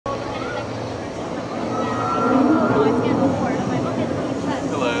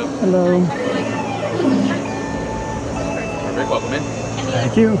Hello. Very welcome in.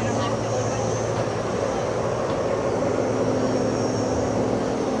 Thank you.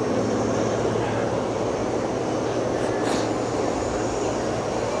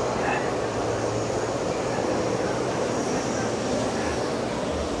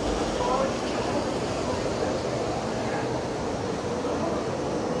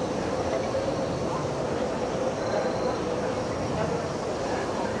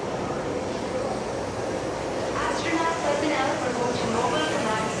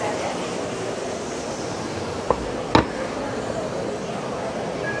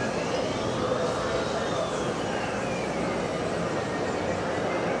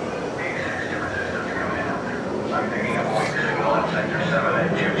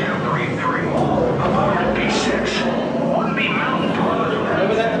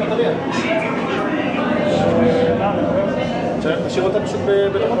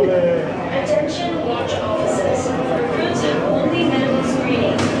 Attention watch officers. Recruits have only medical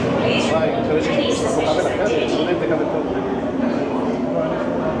screening. Please report any suspicious activity.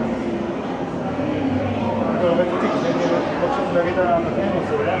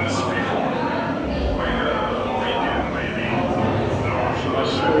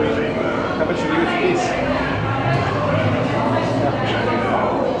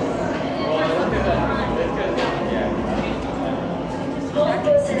 All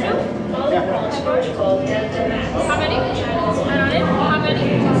personnel, follow launch protocol Delta Max. How many? Set on it? How many?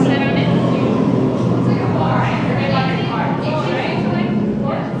 Set on it?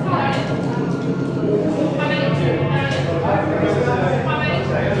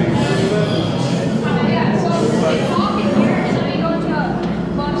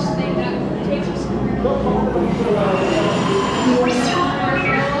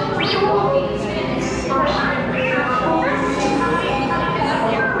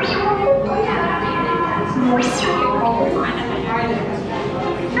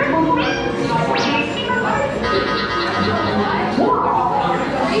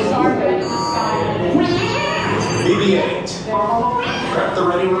 BB-8. Prep the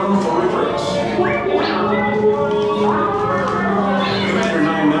ready room for recruits. Commander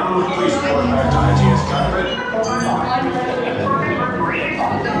 9 now, please report back to ITS cockpit.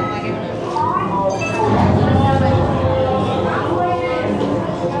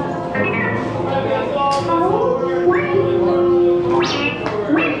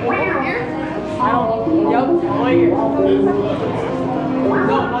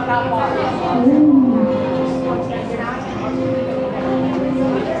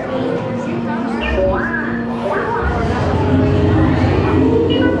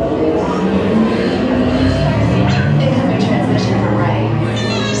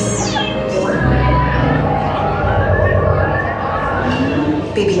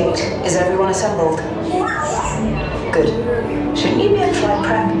 BB-8, is everyone assembled? Good. Shouldn't you be in flight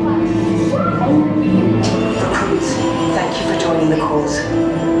prep? Recruits, thank you for joining the cause.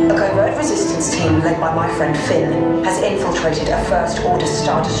 A covert resistance team led by my friend Finn has infiltrated a First Order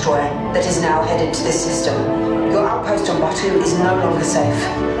Star Destroyer that is now headed to this system. Your outpost on Batu is no longer safe.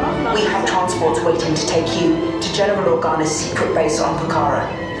 We have transports waiting to take you to General Organa's secret base on Pucara.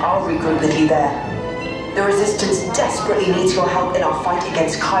 I'll regroup with you there. The Resistance desperately needs your help in our fight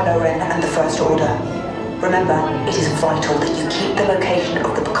against Kylo Ren and the First Order. Remember, it is vital that you keep the location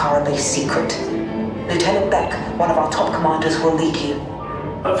of the Pucara base secret. Lieutenant Beck, one of our top commanders, will lead you.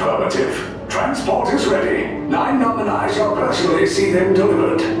 Affirmative. Transport is ready. 9 Nominai shall personally see them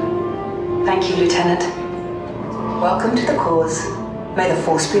delivered. Thank you, Lieutenant. Welcome to the cause. May the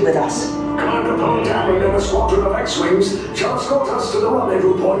Force be with us. Commander Poltan and a squadron of X-Wings shall escort us to the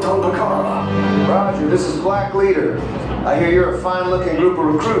rendezvous point on Pucara. Roger, this is Black Leader. I hear you're a fine-looking group of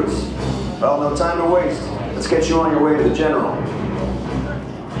recruits. Well, no time to waste. Let's get you on your way to the General.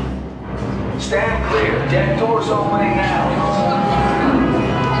 Stand clear. Deck doors opening now.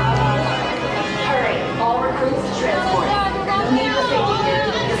 Hurry, all recruits to transport. No need for safety gear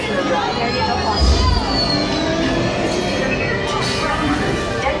to make this smooth ride.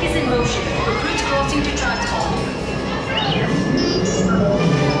 Deck is in motion. Recruits crossing to transport.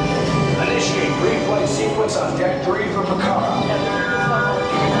 Initiate pre-flight sequence on Deck 3 for Pucara.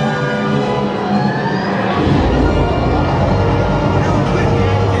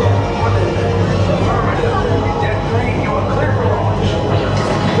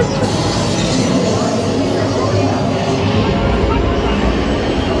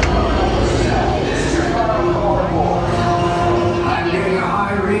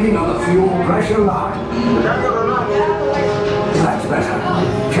 Fuel pressure line. That's better.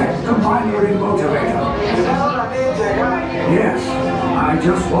 Check the binary motivator. Yes, I I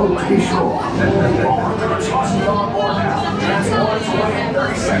just want to be sure. All recruits must be on board now. Transport is away in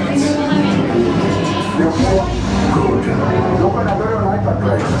 30 seconds. Good.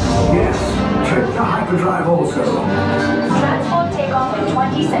 Yes, check the hyperdrive also. Transport takeoff in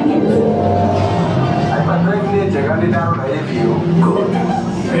 20 seconds. Good.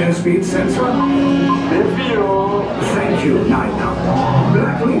 Airspeed sensor. Thank you, Nina.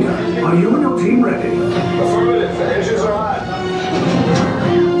 Black Leader, are you and your team ready? Affirmative. The engines are hot.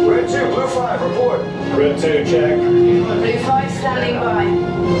 Red 2, Blue 5, report. Red 2, check. Blue 5 standing by.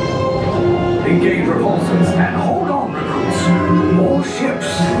 Engage repulsors and hold on, recruits. More ships.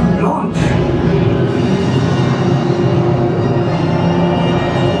 Launch.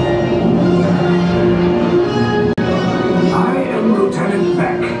 I am Lieutenant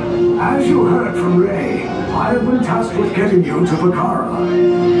Beck. As you heard from Ray, I have been tasked with getting you to Vakara.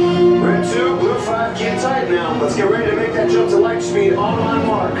 Red 2, Blue 5, get tight now. Let's get ready to make that jump to light speed on my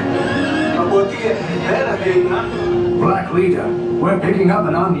mark. Black Leader, we're picking up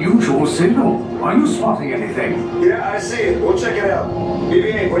an unusual signal. Are you spotting anything? Yeah, I see it. We'll check it out.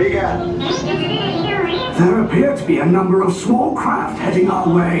 BB-8, what do you got? There appear to be a number of small craft heading our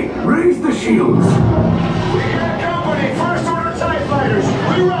way. Raise the shields. We got company. First order TIE fighters.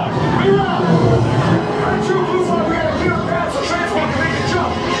 Reroute. Reroute. Red 2, Blue 5, we gotta clear a path so transport can make the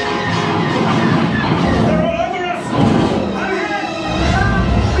jump. They're all over us. I'm hit.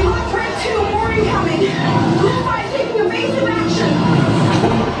 We lost Red 2, more incoming. Blue 5 taking evasive action.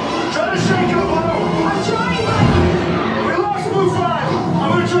 Try to shake him below. I'm trying, but... We lost Blue 5. I'm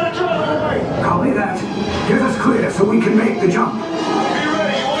gonna try to drive it away. Copy that. Get us clear so we can make the jump. Be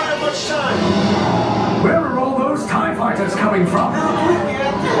ready. You won't have much time. Where are all those TIE fighters coming from?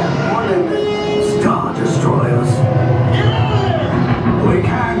 Star Destroyers. Get out of there. We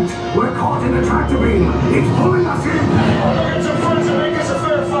can't. We're caught in a tractor beam. It's pulling us in. I'll go get some friends and make us a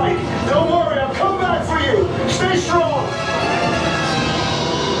fair fight. Don't worry, I'll come back for you. Stay strong.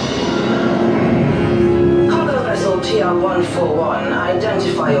 Cargo vessel TR-141,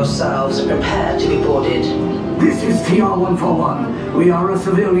 identify yourselves and prepare to be boarded. This is TR-141. We are a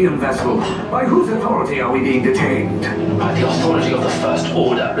civilian vessel. By whose authority are we being detained? By the authority of the First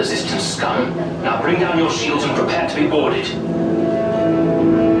Order resistance scum. Now bring down your shields and prepare to be boarded.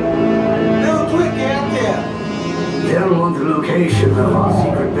 They'll want the location of our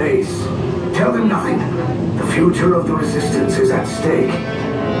secret base. Tell them nothing. The future of the resistance is at stake.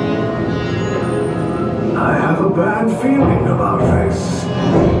 I have a bad feeling about this.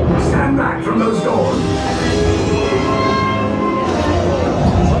 Stand back from those doors.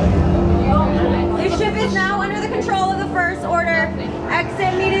 This ship is now under the control of the First Order.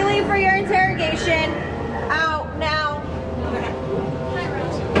 Exit immediately for your interrogation. Out now.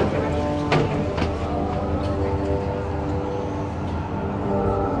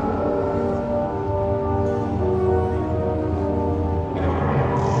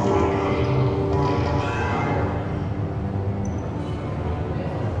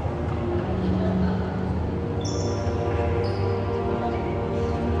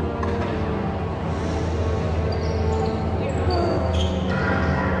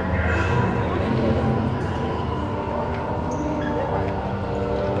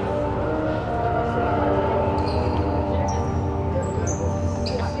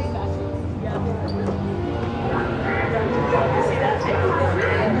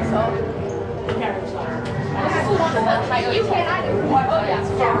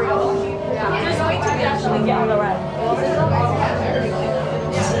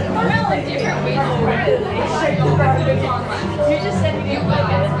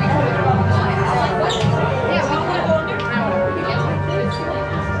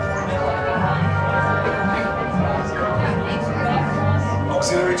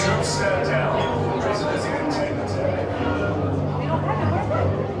 Auxiliary troops stand down. Prisoners in containment area.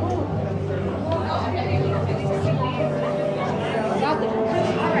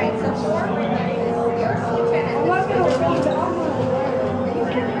 Alright, so 4 first lieutenant.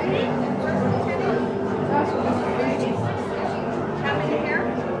 How many here?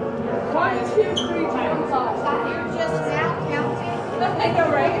 1, 2, 3, 4, 5. You're just now counting? I know,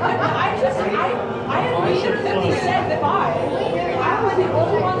 right? I didn't need to said goodbye. I was the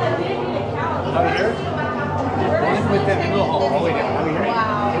only one that didn't need to count. Over here? One with them in the hall, all the way down. Over here?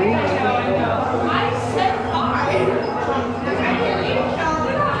 Wow. 3. I said 5.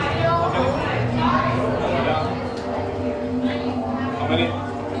 How many?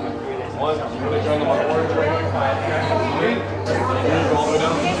 1. Really trying to mark order. 3. Go all the way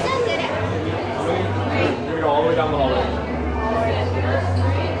down. How many? Here we go, all the way down the hallway.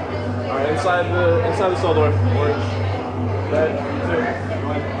 Alright, inside the cell door. Orange. Red, 2,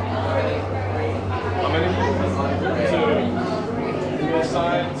 1. How many? 2. This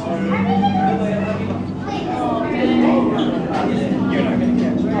side, 2. You're not gonna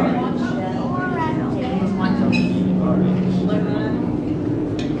catch it.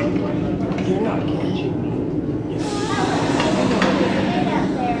 You're not catching me.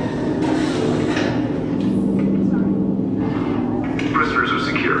 Prisoners are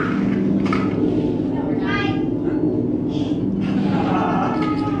secure.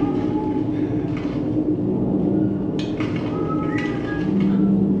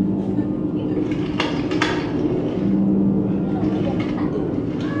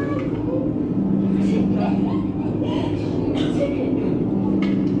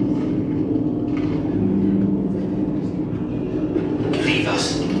 Leave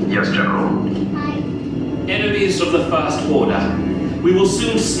us. Yes, General. Enemies of the First Order, we will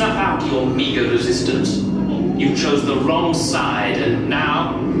soon snuff out your meager resistance. You chose the wrong side, and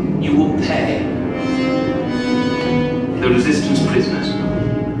now you will pay. The Resistance prisoners.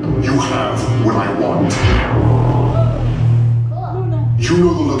 You have what I want. You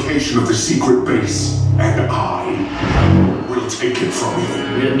know the location of the secret base, and I will take it from you.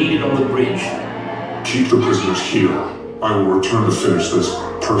 We are needed on the bridge. Keep the prisoners here. I will return to finish this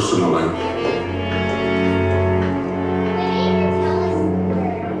personally.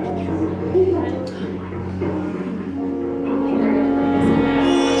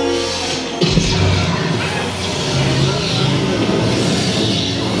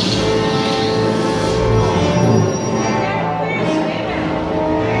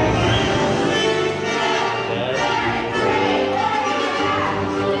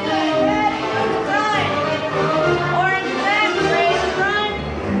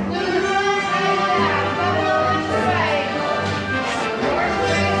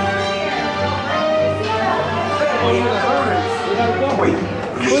 Wait,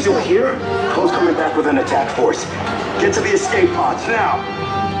 you're still here? Clone's coming back with an attack force. Get to the escape pods now.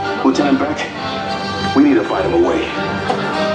 Lieutenant Beck, we need to fight him away.